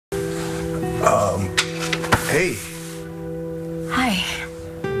Hey. Hi.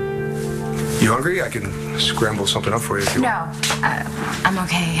 You hungry? I can scramble something up for you if you want. I'm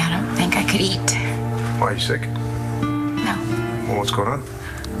okay. I don't think I could eat. Why, are you sick? No. Well, what's going on?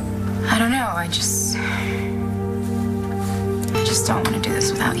 I don't know. I just don't want to do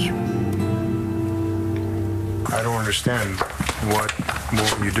this without you. I don't understand. What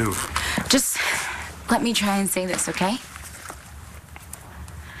won't you do? Just let me try and say this, okay?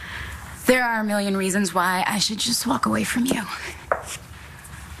 There are a million reasons why I should just walk away from you.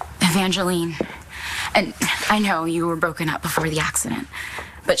 Evangeline, and I know you were broken up before the accident,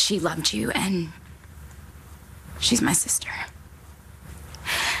 but she loved you, and she's my sister.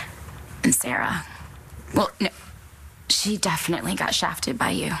 And Sarah, well, no, she definitely got shafted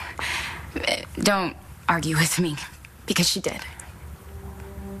by you. Don't argue with me, because she did.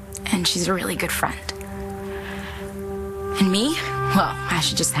 And she's a really good friend. And me? Well, I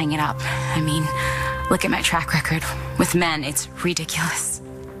should just hang it up. I mean, look at my track record. With men, it's ridiculous.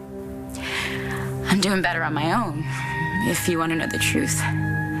 I'm doing better on my own, if you want to know the truth.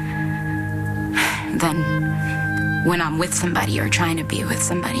 Then, when I'm with somebody or trying to be with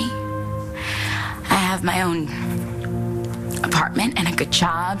somebody, I have my own apartment and a good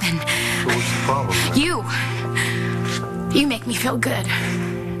job and... So what's the problem? You make me feel good.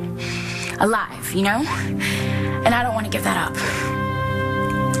 Alive, you know? And I don't want to give that up.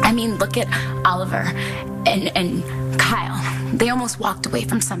 I mean, look at Oliver and Kyle. They almost walked away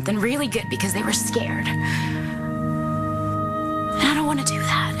from something really good because they were scared. And I don't want to do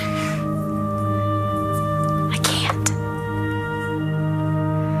that. I can't.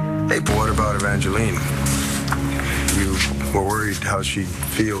 Hey, but what about Evangeline? You were worried how she'd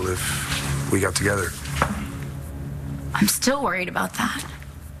feel if we got together. I'm still worried about that.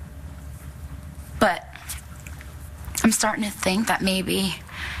 But I'm starting to think that maybe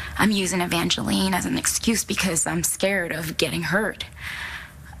I'm using Evangeline as an excuse because I'm scared of getting hurt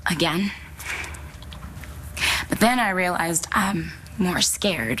again. But then I realized I'm more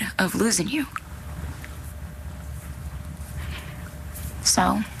scared of losing you.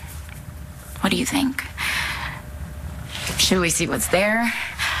 So, what do you think? Should we see what's there?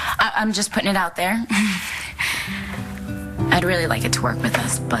 I'm just putting it out there. I'd really like it to work with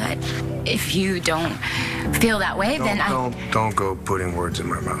us, but if you don't feel that way, Don't go putting words in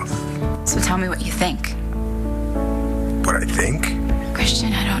my mouth. So tell me what you think. What I think?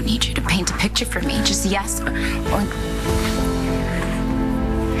 Christian, I don't need you to paint a picture for me. Just yes or